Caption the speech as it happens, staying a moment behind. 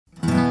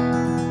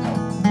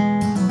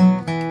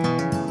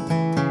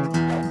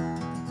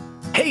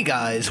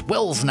guys,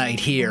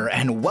 Welsknight here,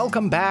 and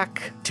welcome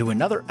back to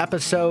another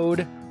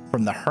episode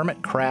from the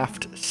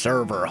Hermitcraft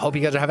server. Hope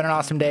you guys are having an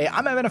awesome day.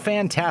 I'm having a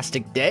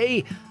fantastic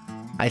day.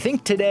 I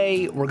think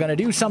today we're going to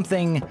do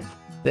something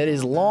that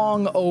is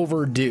long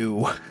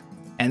overdue,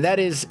 and that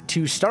is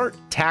to start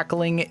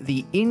tackling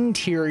the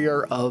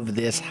interior of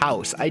this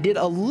house. I did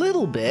a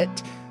little bit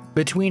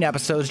between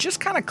episodes, just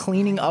kind of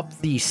cleaning up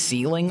the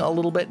ceiling a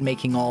little bit,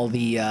 making all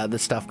the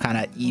stuff kind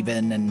of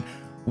even and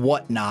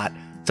whatnot,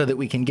 so that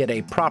we can get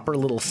a proper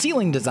little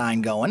ceiling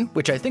design going,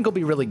 which I think will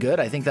be really good.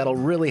 I think that'll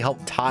really help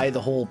tie the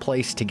whole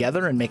place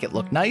together and make it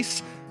look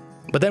nice.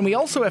 But then we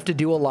also have to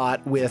do a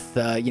lot with,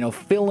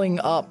 filling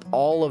up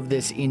all of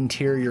this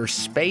interior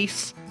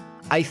space.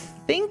 I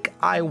think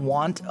I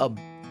want a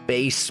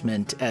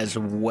basement as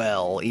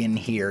well in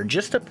here,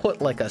 just to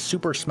put like a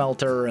super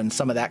smelter and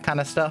some of that kind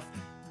of stuff,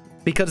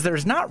 because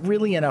there's not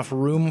really enough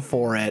room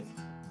for it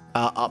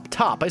up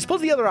top. I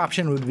suppose the other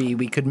option would be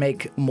we could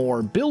make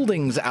more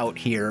buildings out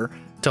here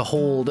to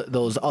hold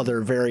those other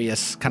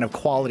various kind of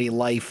quality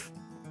life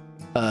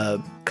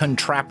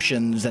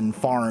contraptions and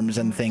farms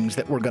and things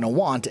that we're going to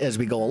want as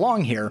we go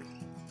along here.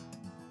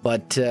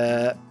 But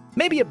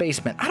maybe a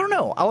basement. I don't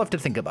know. I'll have to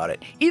think about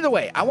it. Either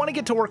way, I want to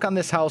get to work on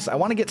this house. I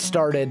want to get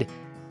started,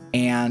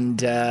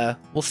 and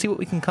we'll see what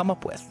we can come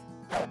up with.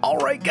 All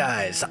right,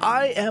 guys,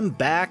 I am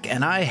back,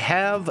 and I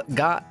have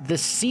got the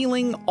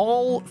ceiling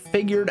all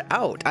figured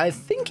out. I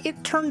think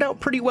it turned out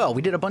pretty well.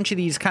 We did a bunch of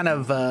these kind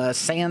of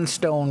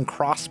sandstone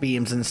cross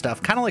beams and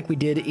stuff, kind of like we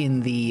did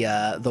in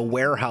the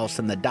warehouse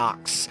and the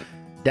docks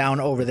down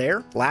over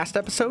there last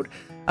episode.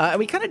 And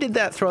we kind of did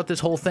that throughout this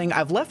whole thing.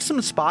 I've left some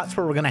spots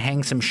where we're going to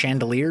hang some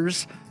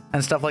chandeliers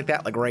and stuff like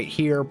that, like right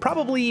here,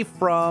 probably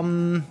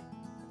from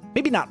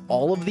maybe not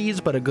all of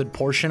these, but a good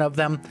portion of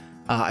them.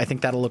 I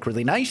think that'll look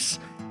really nice.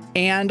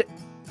 And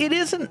it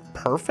isn't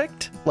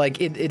perfect. Like,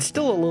 it's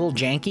still a little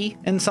janky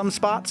in some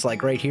spots,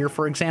 like right here,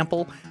 for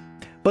example.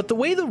 But the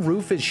way the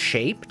roof is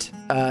shaped,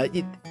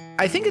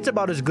 I think it's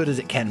about as good as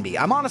it can be.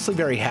 I'm honestly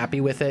very happy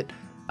with it.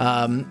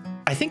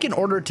 I think in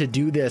order to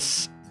do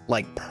this,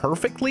 like,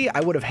 perfectly,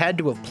 I would have had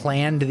to have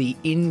planned the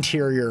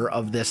interior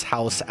of this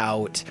house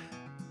out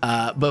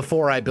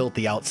before I built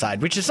the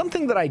outside, which is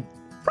something that I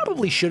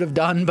probably should have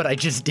done, but I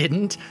just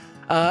didn't.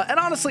 And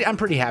honestly, I'm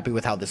pretty happy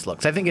with how this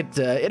looks. I think it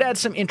adds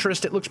some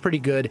interest. It looks pretty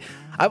good.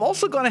 I've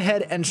also gone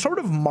ahead and sort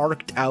of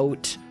marked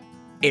out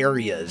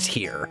areas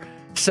here.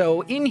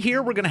 So in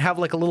here, we're going to have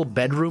like a little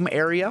bedroom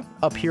area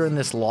up here in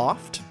this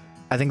loft.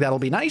 I think that'll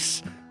be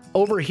nice.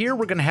 Over here,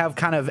 we're going to have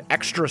kind of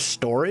extra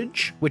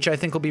storage, which I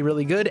think will be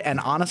really good and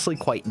honestly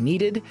quite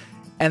needed.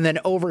 And then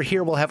over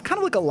here, we'll have kind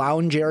of like a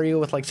lounge area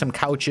with like some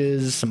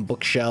couches, some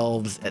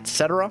bookshelves,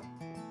 etc.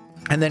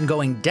 And then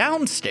going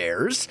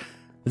downstairs,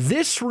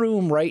 this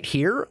room right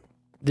here,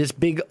 this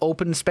big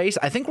open space,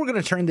 I think we're going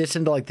to turn this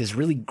into like this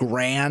really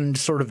grand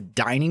sort of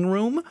dining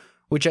room,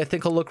 which I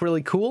think will look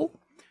really cool.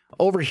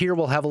 Over here,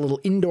 we'll have a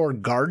little indoor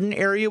garden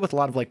area with a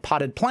lot of like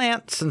potted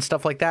plants and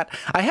stuff like that.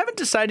 I haven't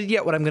decided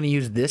yet what I'm going to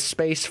use this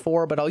space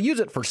for, but I'll use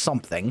it for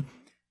something.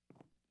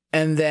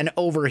 And then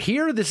over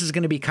here, this is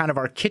going to be kind of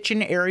our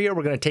kitchen area.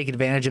 We're going to take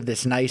advantage of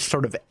this nice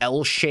sort of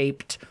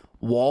L-shaped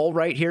wall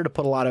right here to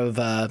put a lot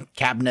of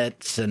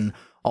cabinets and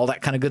all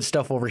that kind of good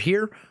stuff over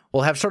here.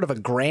 We'll have sort of a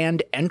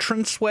grand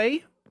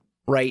entranceway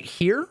right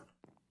here.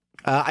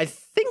 I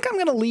think I'm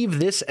going to leave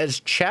this as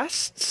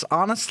chests,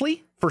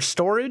 honestly, for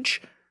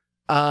storage.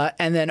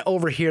 And then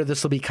over here,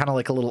 this will be kind of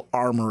like a little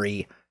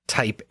armory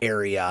type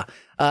area.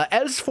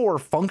 As for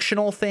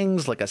functional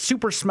things like a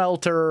super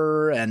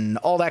smelter and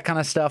all that kind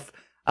of stuff,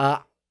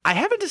 I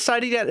haven't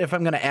decided yet if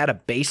I'm going to add a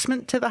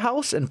basement to the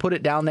house and put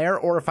it down there,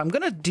 or if I'm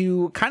going to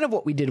do kind of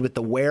what we did with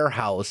the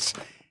warehouse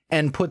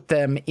and put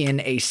them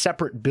in a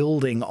separate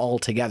building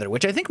altogether,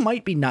 which I think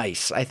might be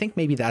nice. I think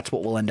maybe that's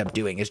what we'll end up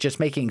doing, is just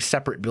making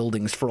separate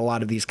buildings for a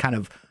lot of these kind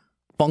of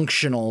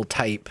functional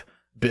type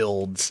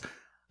builds.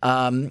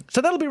 So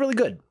that'll be really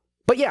good.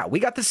 But yeah, we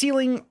got the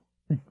ceiling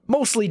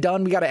mostly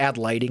done. We got to add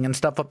lighting and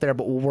stuff up there,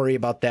 but we'll worry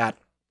about that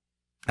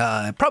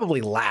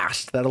probably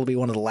last. That'll be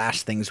one of the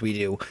last things we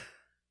do.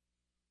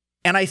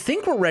 And I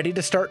think we're ready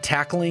to start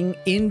tackling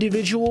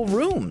individual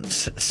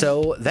rooms.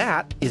 So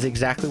that is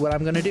exactly what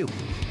I'm going to do.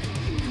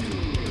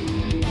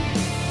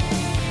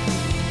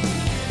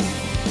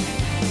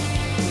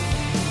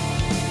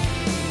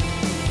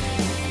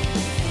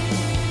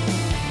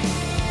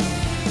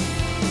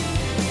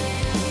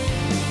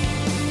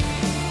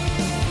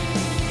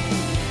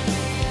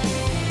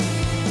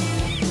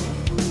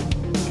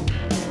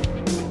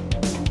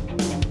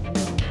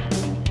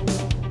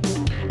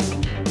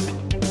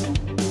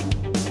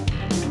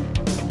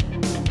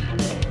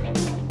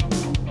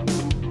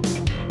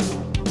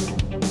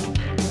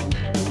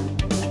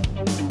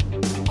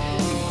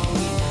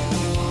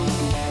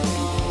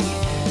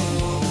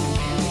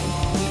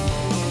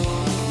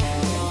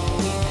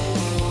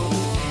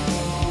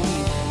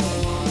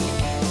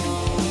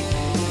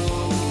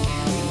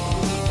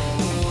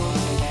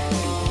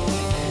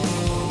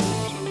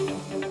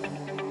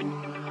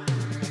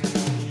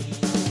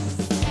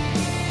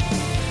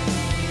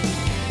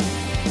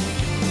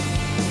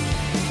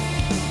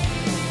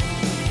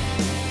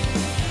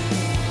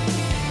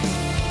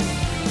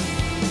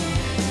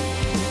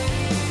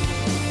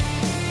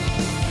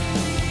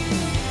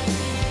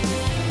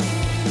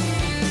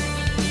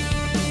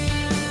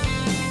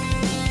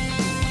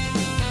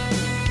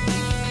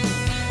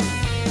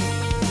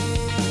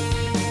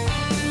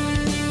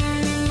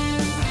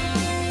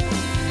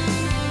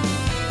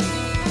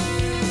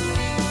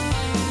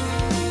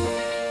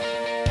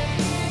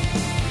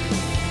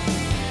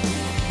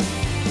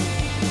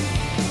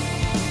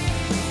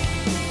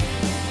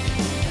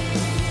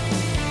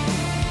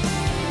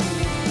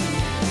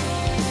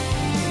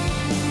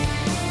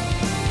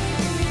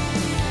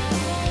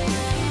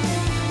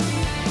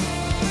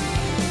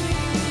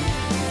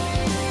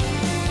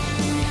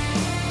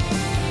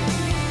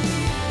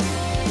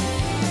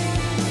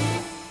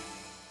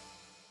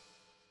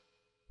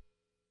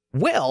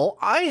 Well,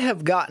 I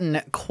have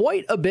gotten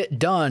quite a bit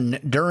done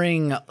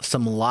during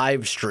some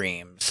live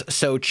streams,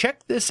 so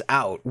check this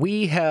out.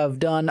 We have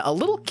done a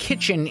little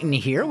kitchen in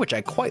here, which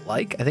I quite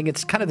like. I think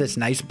it's kind of this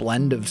nice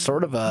blend of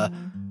sort of a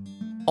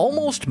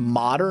almost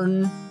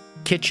modern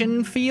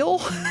kitchen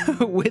feel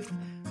with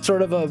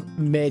sort of a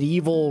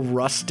medieval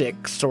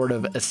rustic sort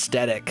of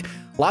aesthetic.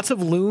 Lots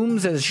of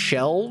looms as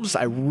shelves.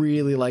 I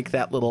really like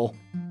that little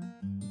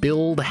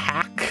build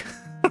hack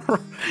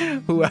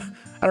who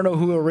I don't know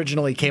who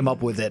originally came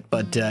up with it,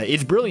 but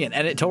it's brilliant,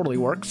 and it totally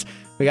works.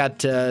 We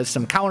got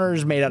some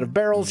counters made out of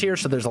barrels here,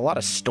 so there's a lot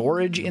of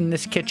storage in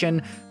this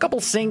kitchen. A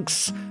couple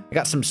sinks. I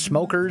got some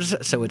smokers,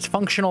 so it's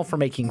functional for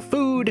making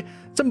food.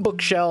 Some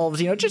bookshelves,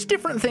 you know, just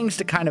different things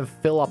to kind of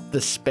fill up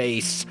the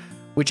space,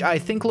 which I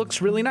think looks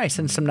really nice,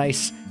 and some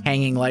nice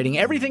hanging lighting.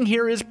 Everything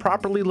here is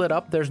properly lit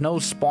up. There's no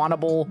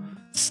spawnable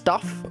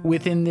stuff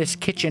within this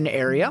kitchen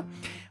area.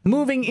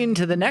 Moving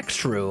into the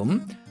next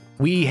room,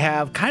 we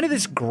have kind of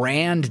this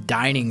grand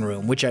dining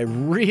room, which I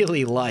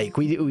really like.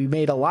 We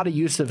made a lot of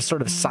use of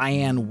sort of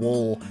cyan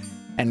wool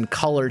and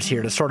colors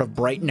here to sort of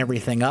brighten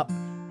everything up.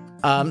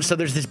 So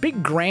there's this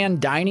big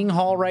grand dining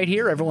hall right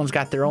here. Everyone's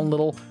got their own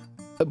little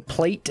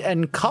plate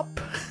and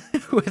cup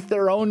with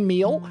their own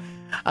meal.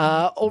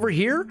 Over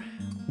here,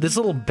 this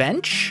little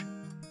bench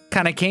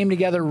kind of came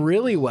together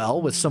really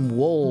well with some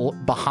wool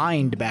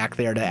behind back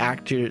there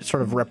to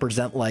sort of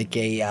represent like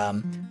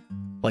a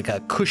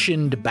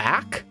cushioned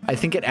back. I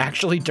think it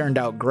actually turned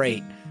out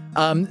great.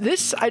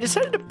 I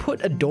decided to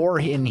put a door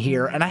in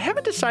here, and I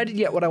haven't decided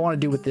yet what I want to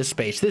do with this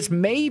space. This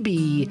may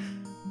be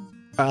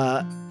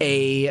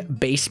a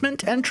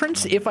basement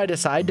entrance. If I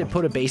decide to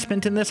put a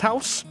basement in this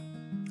house,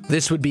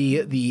 this would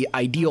be the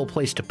ideal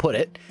place to put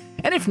it.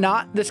 And if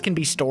not, this can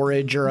be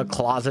storage or a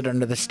closet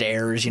under the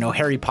stairs. You know,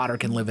 Harry Potter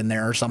can live in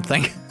there or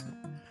something.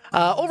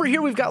 Over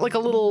here, we've got like a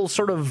little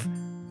sort of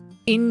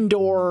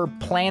indoor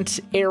plant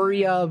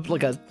area,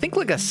 think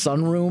like a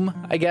sunroom,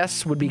 I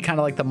guess, would be kind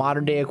of like the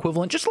modern day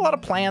equivalent. Just a lot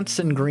of plants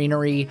and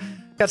greenery.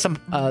 Got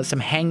some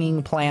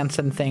hanging plants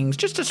and things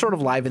just to sort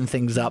of liven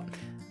things up.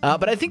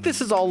 But I think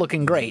this is all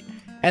looking great.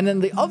 And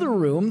then the other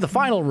room, the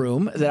final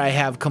room that I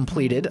have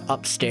completed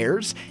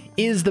upstairs,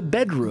 is the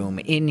bedroom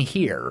in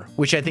here,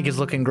 which I think is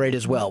looking great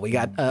as well. We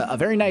got a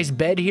very nice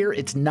bed here.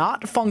 It's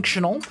not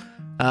functional,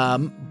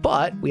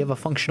 but we have a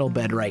functional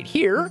bed right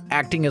here,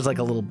 acting as like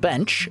a little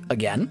bench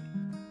again.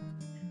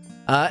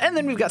 And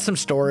then we've got some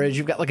storage.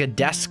 You've got like a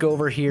desk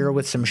over here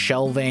with some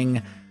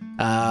shelving,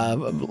 a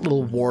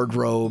little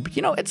wardrobe,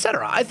 you know,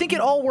 etc. I think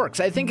it all works.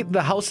 I think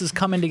the house is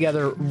coming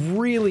together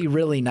really,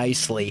 really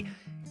nicely.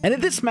 And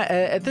at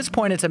this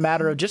point, it's a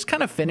matter of just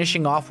kind of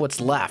finishing off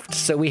what's left.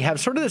 So we have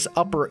sort of this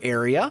upper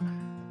area,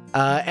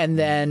 and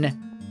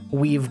then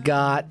we've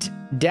got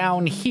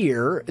down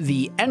here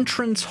the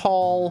entrance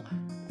hall,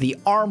 the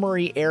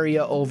armory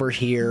area over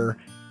here,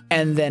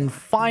 and then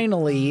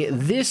finally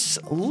this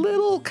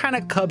little kind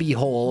of cubby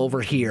hole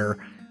over here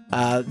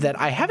that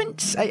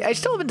I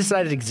still haven't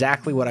decided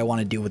exactly what I want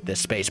to do with this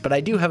space, but I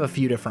do have a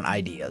few different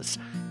ideas.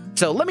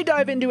 So let me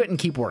dive into it and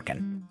keep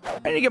working.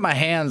 I need to get my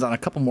hands on a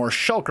couple more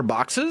shulker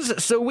boxes.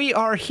 So we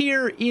are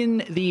here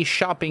in the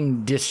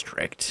shopping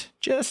district.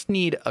 Just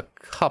need a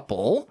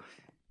couple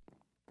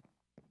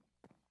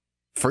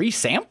free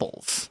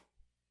samples.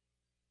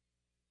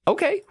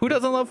 Okay, who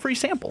doesn't love free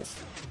samples?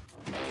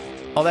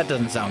 Oh, that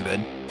doesn't sound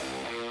good.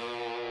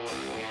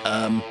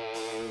 I'm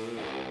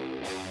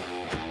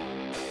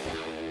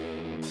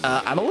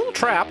a little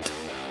trapped.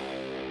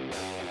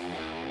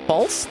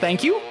 False,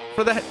 thank you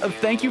for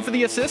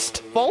the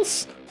assist.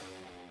 False.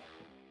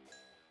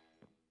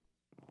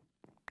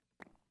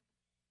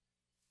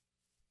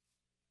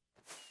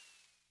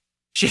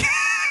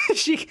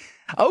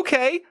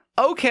 Okay.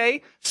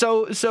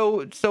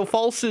 So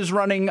False is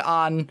running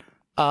on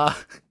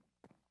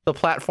the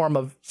platform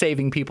of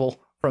saving people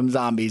from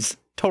zombies.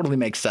 Totally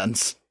makes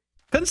sense.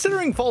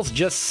 Considering False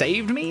just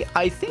saved me,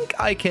 I think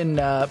I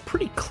can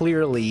pretty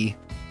clearly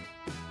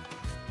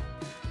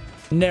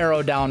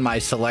narrow down my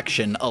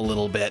selection a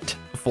little bit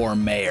for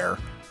mayor.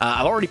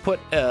 I've already put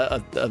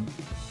an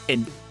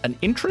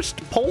interest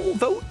poll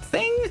vote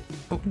thing?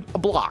 A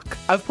block.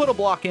 I've put a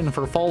block in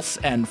for False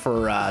and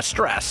for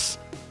Stress.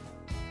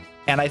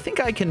 And I think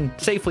I can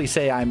safely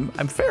say I'm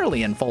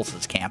fairly in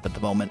False's camp at the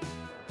moment.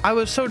 I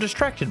was so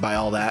distracted by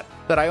all that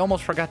I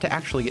almost forgot to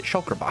actually get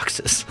shulker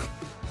boxes.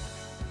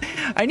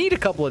 I need a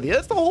couple of these.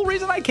 That's the whole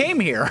reason I came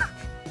here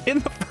in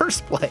the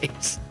first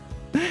place.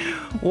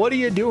 What are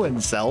you doing,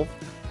 self?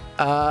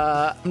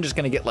 I'm just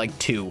gonna get like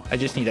 2. I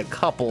just need a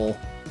couple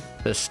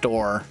to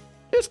store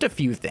just a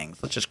few things.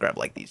 Let's just grab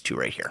like these 2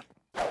 right here.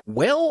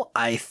 Well,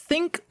 I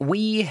think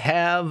we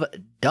have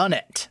done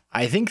it.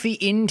 I think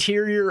the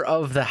interior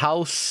of the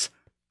house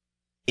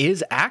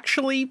is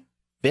actually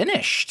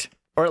finished,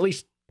 or at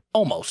least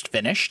almost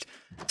finished.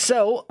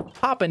 So,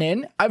 popping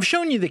in, I've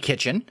shown you the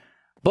kitchen,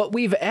 but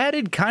we've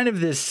added kind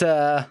of this,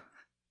 you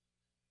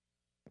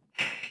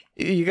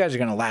guys are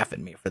gonna laugh at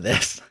me for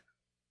this.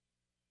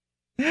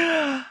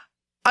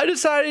 I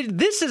decided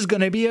this is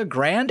going to be a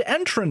grand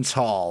entrance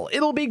hall.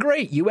 It'll be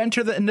great. You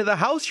enter into the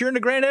house, you're in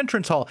a grand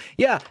entrance hall.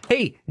 Yeah,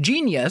 hey,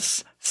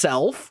 genius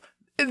self,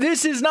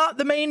 this is not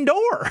the main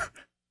door.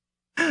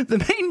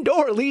 The main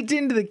door leads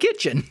into the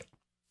kitchen.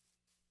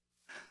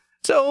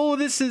 So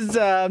this is,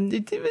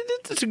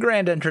 it's a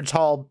grand entrance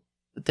hall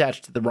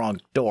attached to the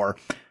wrong door.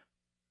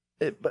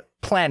 But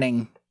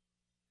planning,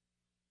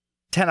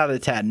 10 out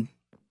of 10.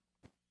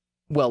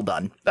 Well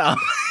done. But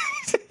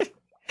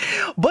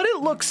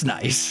it looks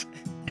nice.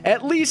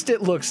 At least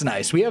it looks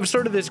nice. We have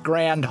sort of this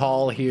grand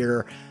hall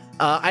here.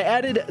 I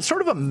added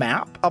sort of a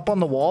map up on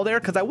the wall there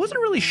because I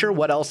wasn't really sure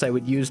what else I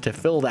would use to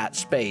fill that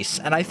space.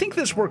 And I think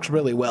this works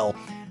really well.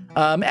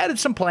 Added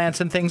some plants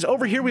and things.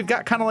 Over here, we've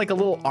got kind of like a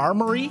little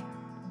armory,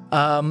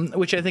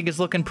 which I think is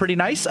looking pretty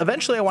nice.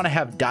 Eventually, I want to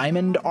have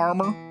diamond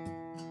armor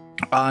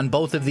on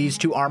both of these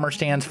two armor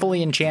stands,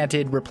 fully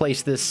enchanted,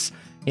 replace this,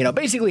 you know,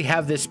 basically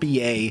have this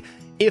be a,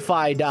 if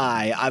I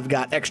die, I've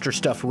got extra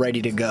stuff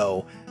ready to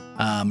go.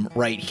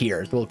 Right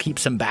here. We'll keep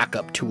some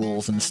backup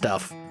tools and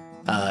stuff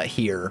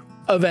here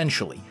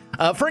eventually.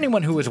 For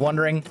anyone who was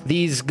wondering,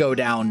 these go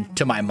down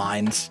to my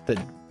mines.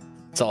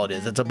 That's all it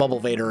is. It's a bubble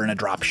vader and a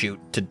drop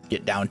chute to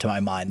get down to my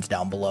mines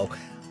down below.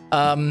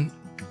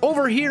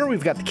 Over here,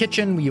 we've got the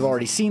kitchen. We've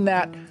already seen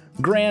that.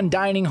 Grand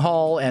dining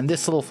hall and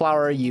this little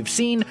flower you've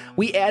seen.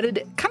 We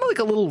added kind of like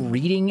a little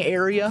reading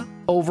area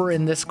over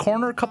in this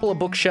corner. A couple of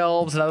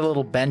bookshelves, another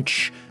little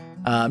bench.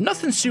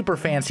 Nothing super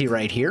fancy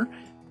right here.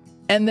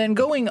 And then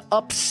going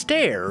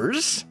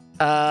upstairs,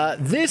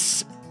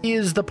 this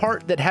is the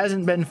part that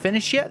hasn't been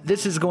finished yet.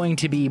 This is going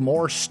to be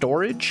more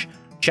storage,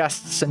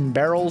 chests and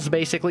barrels,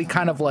 basically,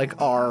 kind of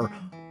like our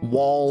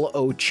wall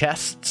o'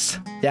 chests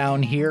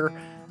down here.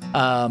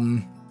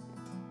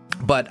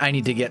 But I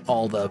need to get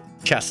all the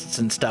chests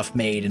and stuff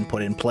made and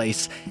put in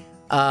place.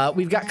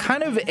 We've got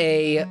kind of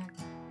a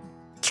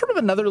sort of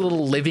another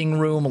little living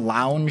room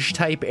lounge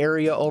type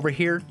area over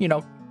here, you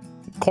know,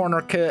 a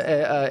corner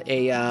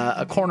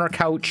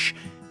couch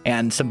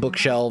and some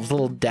bookshelves, a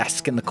little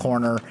desk in the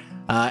corner,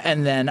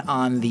 and then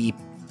on the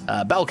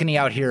balcony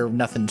out here,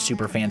 nothing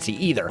super fancy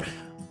either.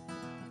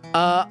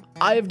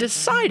 I've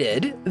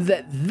decided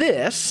that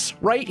this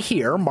right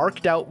here,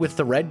 marked out with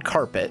the red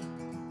carpet,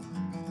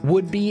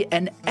 would be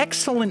an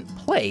excellent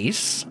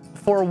place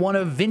for one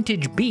of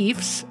Vintage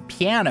Beef's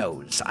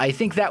pianos. I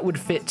think that would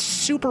fit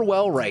super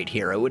well right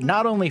here. It would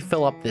not only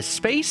fill up this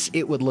space,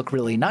 it would look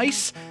really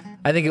nice.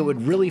 I think it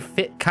would really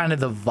fit kind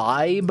of the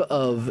vibe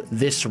of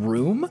this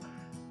room.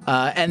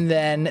 And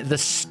then the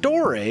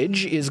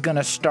storage is going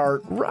to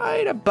start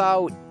right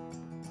about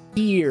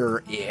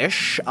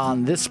here-ish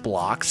on this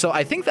block. So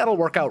I think that'll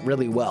work out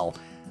really well.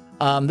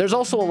 There's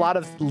also a lot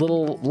of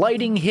little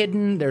lighting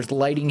hidden. There's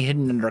lighting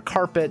hidden under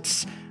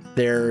carpets.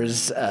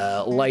 There's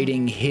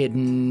lighting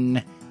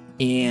hidden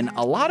in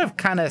a lot of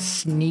kind of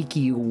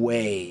sneaky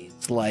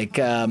ways. Like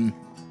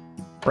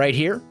right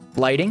here.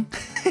 Lighting,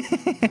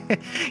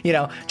 you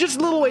know, just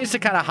little ways to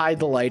kind of hide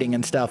the lighting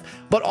and stuff.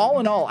 But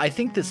all in all, I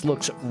think this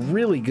looks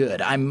really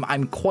good.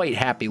 I'm quite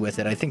happy with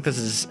it. I think this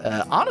is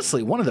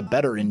honestly one of the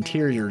better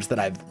interiors that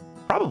I've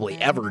probably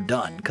ever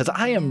done, because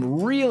I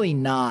am really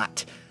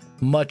not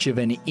much of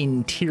an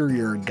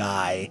interior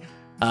guy.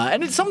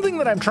 And it's something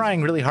that I'm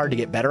trying really hard to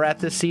get better at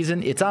this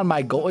season. It's on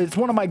my goal. It's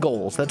one of my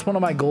goals. That's one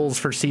of my goals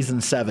for season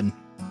 7,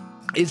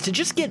 is to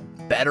just get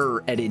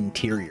better at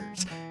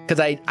interiors.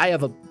 Because I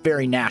have a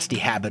very nasty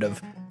habit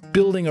of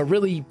building a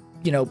really,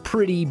 you know,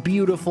 pretty,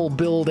 beautiful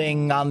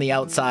building on the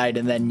outside,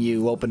 and then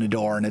you open a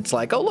door and it's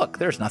like, oh, look,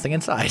 there's nothing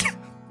inside.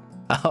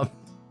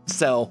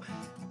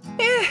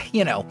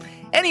 You know.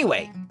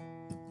 Anyway,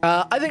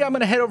 I think I'm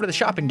going to head over to the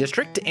shopping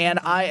district, and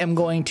I am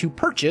going to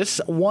purchase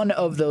one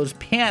of those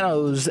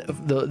pianos,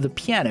 the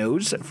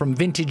pianos from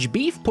Vintage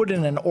Beef, put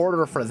in an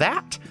order for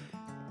that,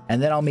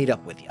 and then I'll meet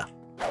up with you.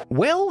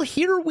 Well,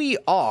 here we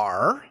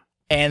are.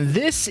 And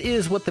this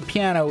is what the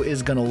piano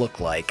is going to look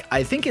like.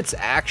 I think it's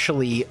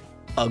actually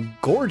a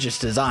gorgeous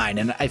design.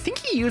 And I think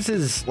he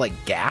uses like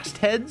gas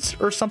heads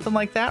or something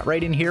like that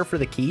right in here for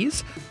the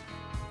keys.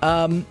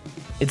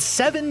 It's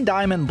 7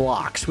 diamond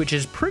blocks, which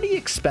is pretty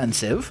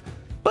expensive.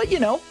 But,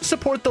 you know,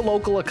 support the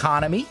local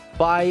economy.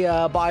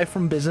 Buy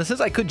from businesses.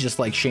 I could just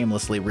like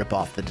shamelessly rip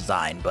off the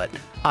design, but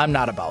I'm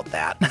not about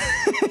that.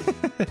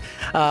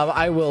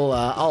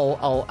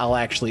 I'll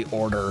actually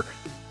order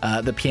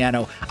the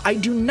piano. I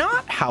do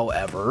not,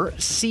 however,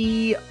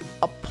 see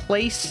a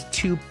place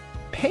to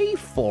pay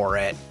for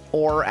it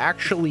or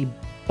actually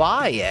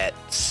buy it.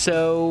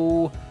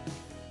 So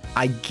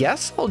I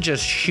guess I'll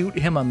just shoot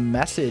him a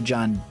message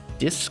on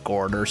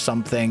Discord or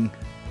something.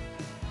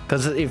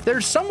 Because if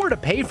there's somewhere to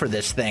pay for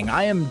this thing,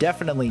 I am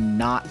definitely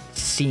not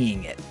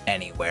seeing it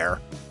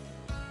anywhere.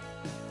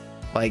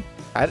 Like,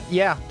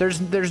 yeah,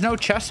 there's no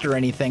chest or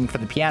anything for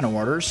the piano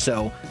orders,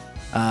 so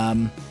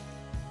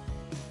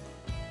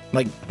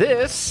like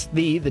this,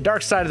 the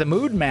Dark Side of the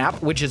Moon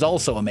map, which is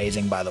also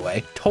amazing, by the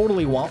way.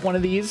 Totally want one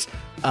of these,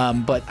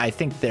 but I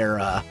think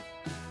they're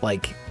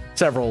like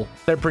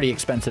they're pretty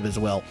expensive as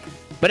well.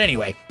 But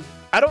anyway,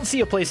 I don't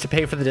see a place to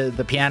pay for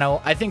the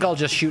piano. I think I'll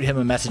just shoot him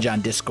a message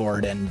on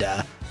Discord and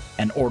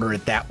order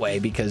it that way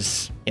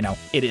because, you know,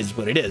 it is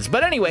what it is.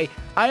 But anyway,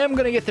 I am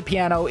going to get the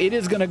piano. It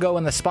is going to go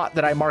in the spot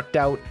that I marked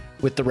out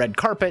with the red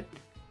carpet,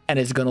 and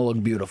it's going to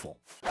look beautiful.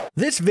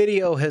 This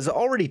video has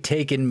already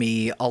taken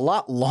me a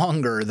lot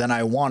longer than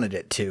I wanted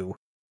it to,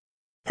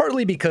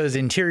 partly because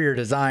interior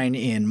design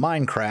in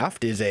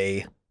Minecraft is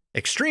a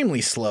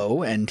extremely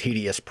slow and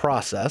tedious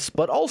process,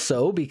 but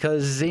also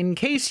because, in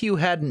case you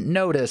hadn't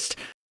noticed,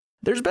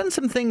 there's been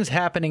some things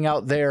happening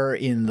out there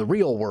in the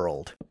real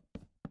world.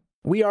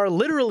 We are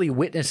literally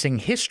witnessing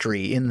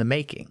history in the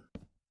making.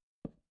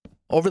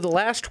 Over the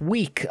last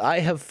week,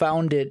 I have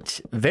found it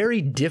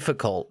very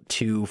difficult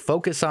to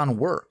focus on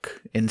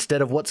work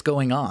instead of what's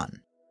going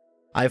on.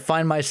 I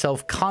find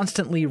myself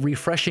constantly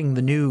refreshing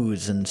the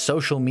news and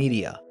social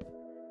media.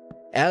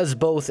 As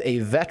both a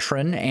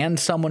veteran and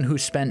someone who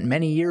spent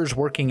many years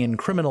working in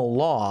criminal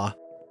law,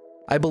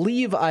 I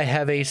believe I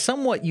have a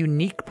somewhat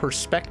unique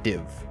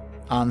perspective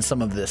on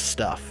some of this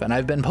stuff, and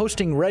I've been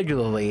posting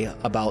regularly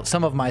about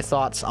some of my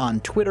thoughts on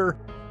Twitter,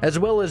 as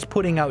well as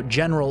putting out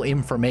general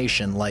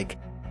information like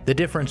the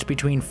difference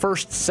between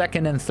first,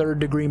 second, and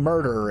third-degree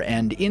murder,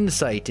 and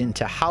insight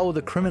into how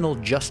the criminal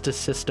justice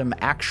system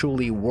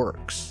actually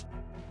works.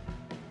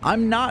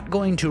 I'm not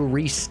going to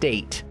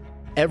restate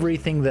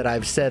everything that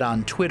I've said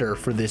on Twitter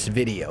for this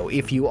video.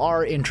 If you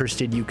are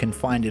interested, you can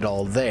find it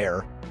all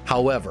there.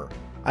 However,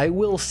 I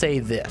will say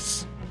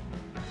this.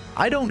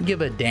 I don't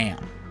give a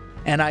damn.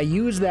 And I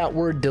use that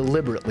word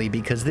deliberately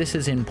because this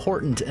is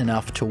important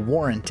enough to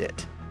warrant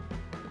it.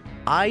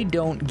 I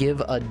don't give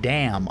a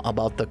damn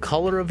about the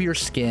color of your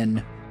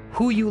skin,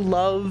 who you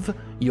love,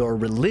 your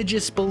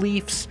religious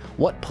beliefs,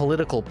 what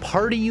political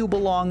party you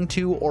belong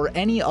to, or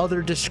any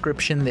other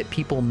description that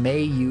people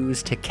may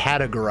use to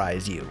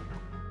categorize you.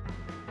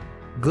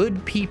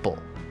 Good people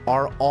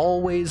are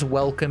always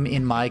welcome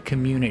in my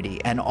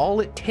community, and all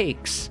it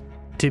takes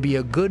to be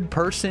a good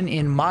person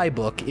in my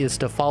book is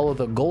to follow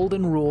the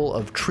golden rule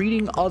of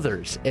treating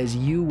others as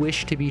you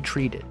wish to be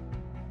treated.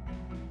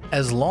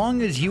 As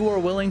long as you are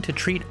willing to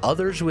treat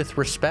others with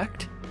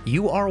respect,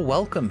 you are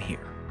welcome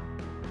here.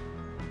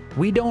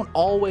 We don't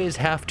always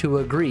have to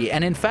agree,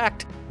 and in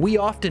fact, we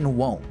often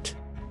won't.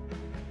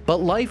 But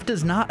life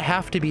does not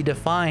have to be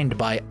defined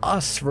by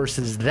us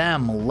versus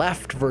them,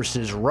 left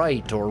versus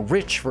right, or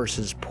rich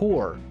versus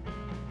poor.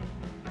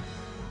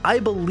 I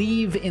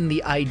believe in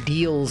the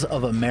ideals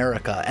of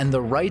America and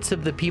the rights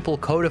of the people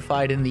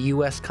codified in the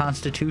US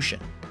Constitution.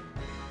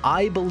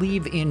 I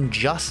believe in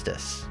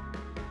justice.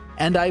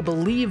 And I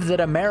believe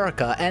that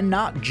America, and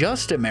not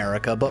just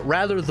America, but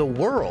rather the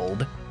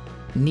world,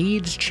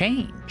 needs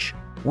change.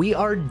 We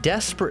are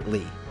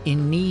desperately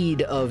in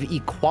need of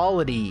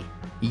equality,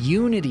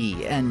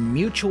 unity, and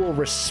mutual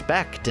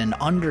respect and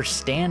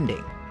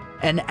understanding.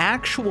 An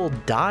actual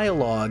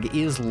dialogue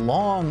is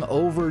long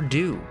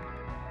overdue.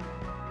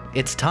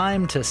 It's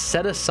time to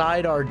set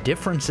aside our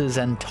differences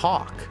and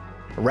talk,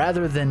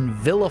 rather than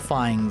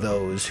vilifying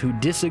those who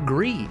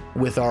disagree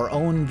with our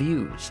own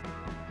views.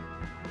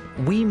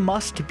 We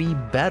must be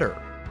better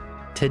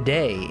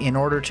today in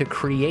order to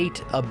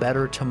create a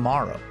better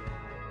tomorrow.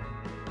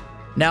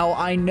 Now,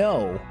 I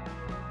know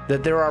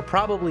that there are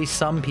probably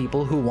some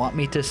people who want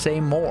me to say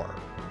more,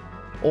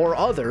 or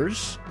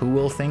others who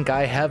will think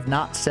I have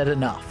not said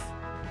enough.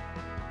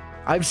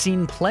 I've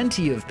seen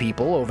plenty of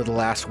people over the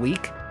last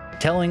week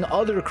telling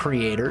other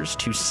creators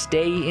to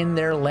stay in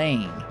their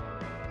lane,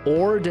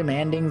 or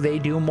demanding they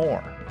do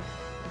more.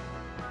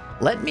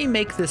 Let me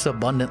make this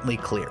abundantly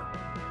clear.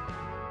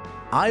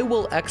 I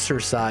will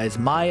exercise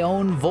my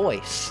own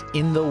voice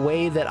in the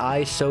way that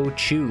I so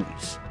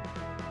choose.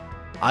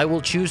 I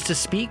will choose to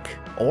speak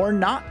or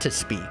not to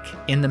speak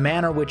in the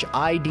manner which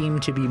I deem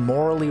to be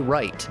morally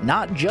right,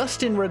 not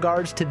just in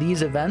regards to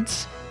these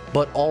events,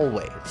 but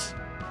always.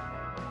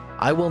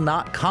 I will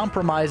not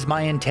compromise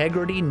my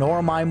integrity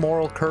nor my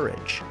moral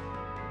courage.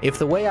 If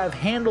the way I've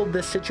handled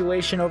this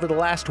situation over the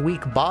last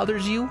week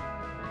bothers you,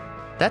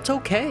 that's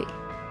okay.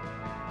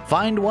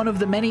 Find one of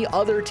the many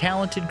other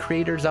talented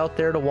creators out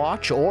there to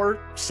watch, or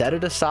set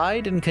it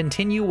aside and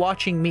continue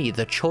watching me.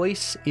 The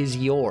choice is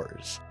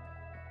yours.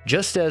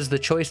 Just as the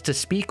choice to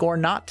speak or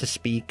not to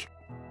speak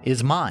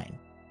is mine.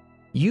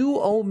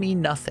 You owe me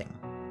nothing.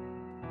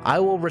 I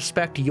will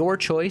respect your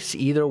choice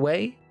either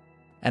way,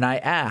 and I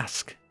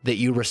ask that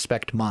you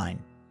respect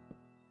mine.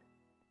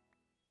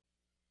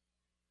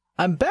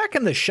 I'm back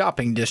in the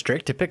shopping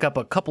district to pick up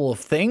a couple of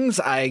things.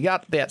 I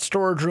got that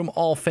storage room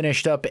all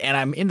finished up, and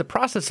I'm in the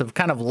process of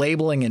kind of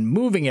labeling and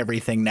moving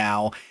everything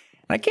now.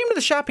 And I came to the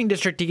shopping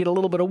district to get a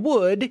little bit of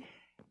wood,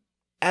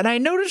 and I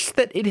noticed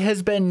that it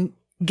has been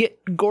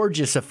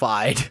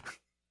gorgeousified.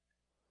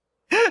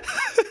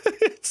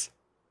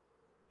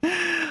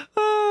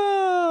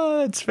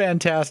 It's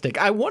fantastic.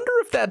 I wonder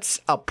if that's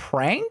a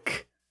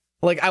prank?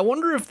 Like, I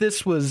wonder if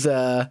this was,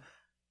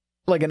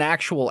 like an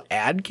actual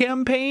ad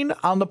campaign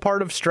on the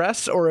part of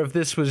Stress, or if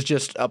this was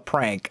just a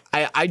prank.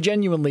 I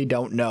genuinely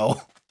don't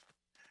know.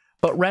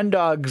 But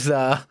Rendog's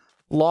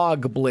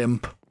log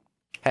blimp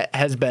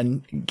has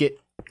been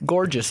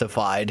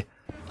gorgeousified.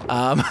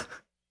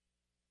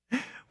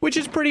 Which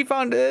is pretty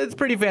fun. It's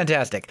pretty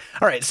fantastic.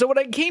 All right, so what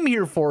I came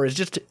here for is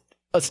just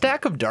a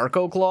stack of dark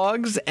oak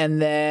logs, and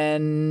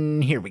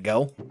then here we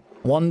go.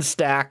 1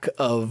 stack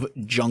of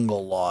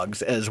jungle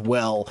logs as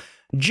well,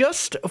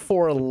 just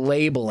for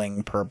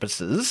labeling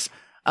purposes.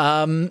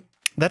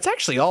 That's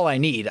actually all I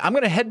need. I'm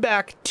going to head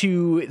back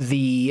to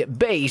the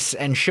base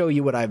and show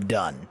you what I've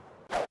done.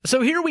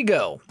 So here we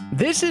go.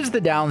 This is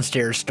the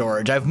downstairs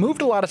storage. I've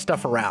moved a lot of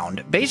stuff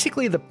around.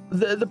 Basically,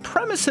 the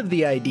premise of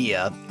the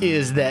idea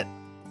is that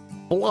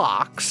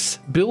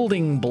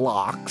building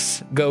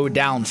blocks go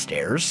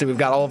downstairs. So we've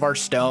got all of our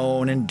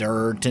stone and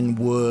dirt and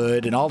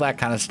wood and all that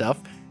kind of stuff.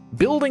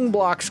 Building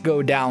blocks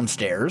go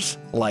downstairs,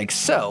 like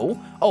so.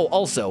 Oh,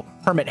 also,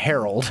 Hermit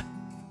Herald.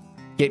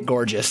 Get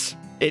gorgeous.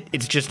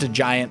 It's just a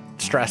giant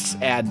stress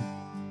ad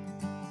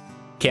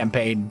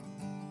campaign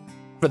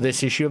for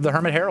this issue of the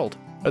Hermit Herald,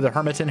 or the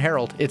Hermiton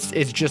Herald. It's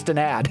just an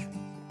ad.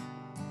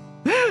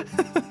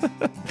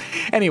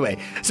 Anyway,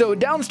 so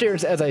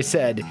downstairs, as I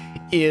said,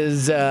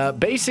 is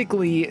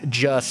basically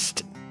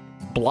just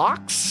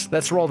blocks.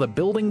 That's where all the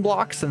building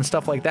blocks and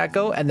stuff like that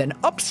go. And then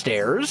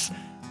upstairs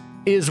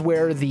is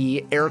where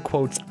the air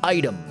quotes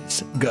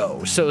items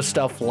go. So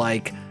stuff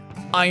like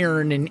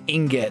iron and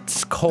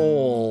ingots,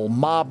 coal,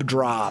 mob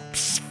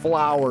drops,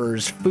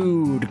 flowers,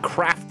 food,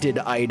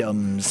 crafted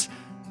items,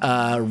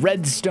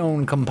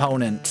 redstone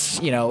components,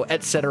 you know,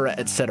 etc.,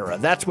 etc.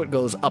 That's what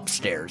goes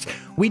upstairs.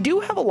 We do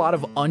have a lot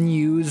of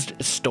unused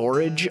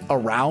storage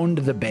around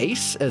the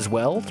base as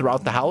well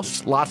throughout the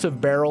house. Lots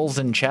of barrels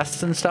and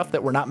chests and stuff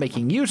that we're not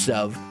making use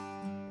of.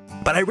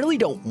 But I really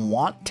don't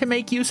want to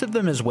make use of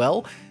them as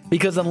well,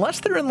 because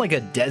unless they're in like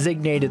a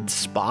designated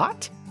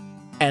spot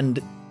and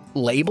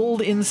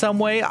labeled in some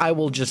way, I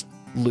will just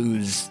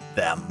lose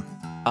them.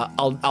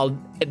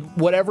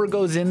 Whatever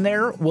goes in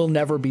there will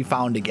never be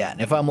found again.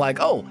 If I'm like,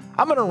 oh,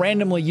 I'm going to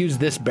randomly use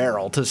this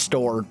barrel to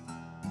store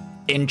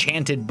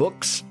enchanted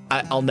books,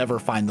 I'll never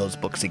find those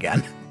books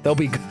again. They'll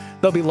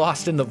be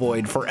lost in the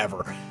void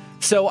forever.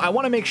 So I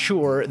want to make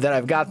sure that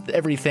I've got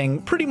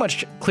everything pretty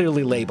much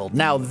clearly labeled.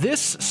 Now,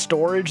 this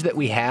storage that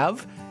we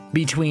have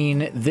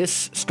between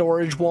this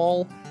storage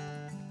wall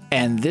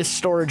and this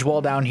storage wall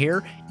down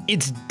here,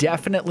 it's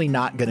definitely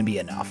not going to be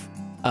enough.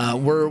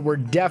 We're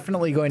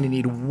definitely going to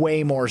need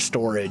way more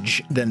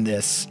storage than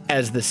this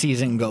as the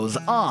season goes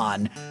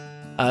on.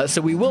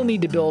 So we will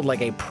need to build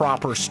like a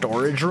proper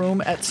storage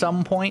room at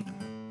some point.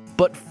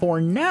 But for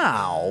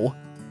now,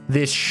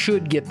 this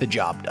should get the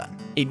job done.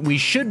 We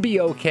should be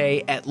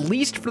okay, at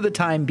least for the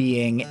time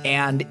being.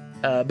 And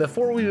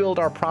before we build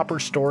our proper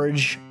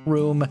storage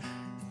room,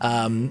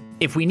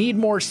 if we need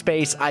more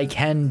space, I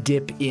can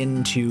dip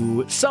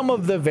into some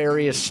of the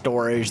various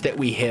storage that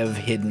we have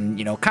hidden,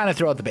 you know, kind of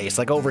throughout the base.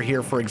 Like over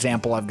here, for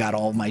example, I've got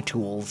all of my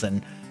tools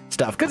and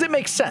stuff, because it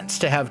makes sense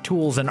to have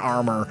tools and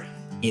armor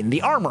in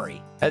the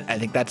armory. I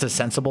think that's a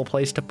sensible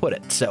place to put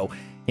it. So,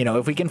 you know,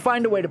 if we can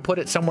find a way to put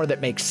it somewhere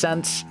that makes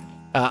sense,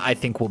 I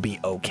think we'll be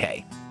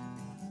okay.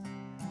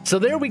 So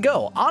there we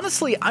go.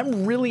 Honestly,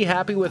 I'm really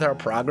happy with our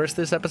progress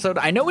this episode.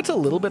 I know it's a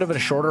little bit of a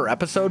shorter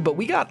episode, but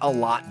we got a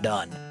lot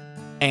done.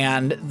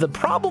 And the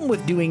problem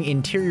with doing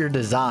interior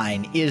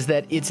design is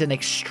that it's an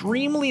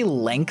extremely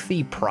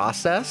lengthy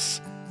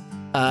process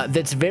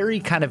that's very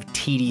kind of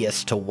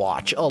tedious to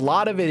watch. A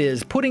lot of it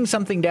is putting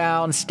something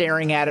down,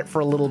 staring at it for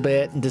a little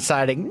bit, and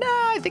deciding, nah,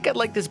 I think I'd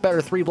like this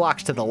better 3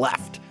 blocks to the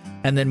left,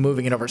 and then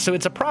moving it over. So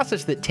it's a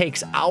process that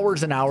takes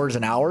hours and hours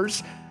and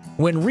hours,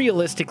 when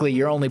realistically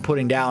you're only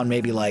putting down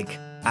maybe like,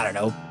 I don't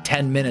know,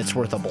 10 minutes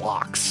worth of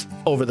blocks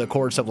over the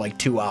course of like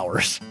 2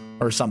 hours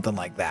or something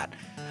like that.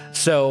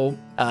 So,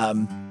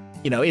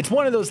 you know, it's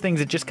one of those things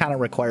that just kind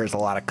of requires a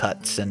lot of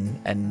cuts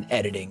and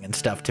editing and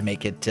stuff to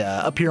make it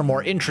appear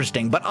more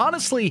interesting. But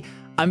honestly,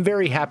 I'm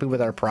very happy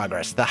with our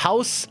progress. The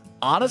house,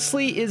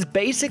 honestly, is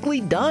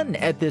basically done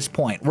at this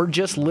point. We're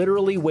just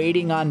literally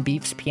waiting on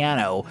Beef's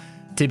piano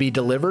to be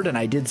delivered, and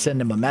I did send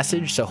him a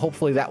message, so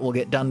hopefully that will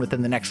get done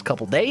within the next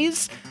couple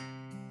days.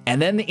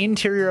 And then the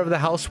interior of the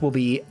house will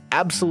be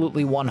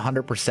absolutely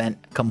 100%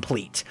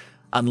 complete,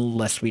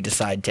 unless we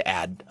decide to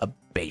add a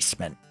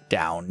basement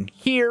down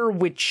here,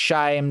 which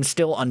I am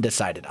still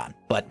undecided on.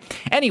 But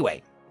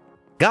anyway,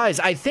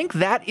 guys, I think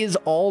that is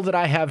all that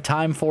I have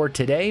time for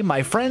today.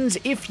 My friends,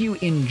 if you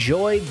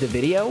enjoyed the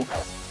video,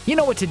 you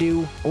know what to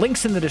do.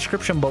 Links in the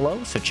description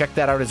below, so check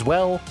that out as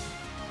well.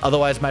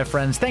 Otherwise, my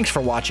friends, thanks for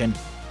watching,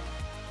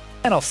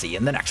 and I'll see you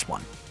in the next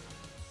one.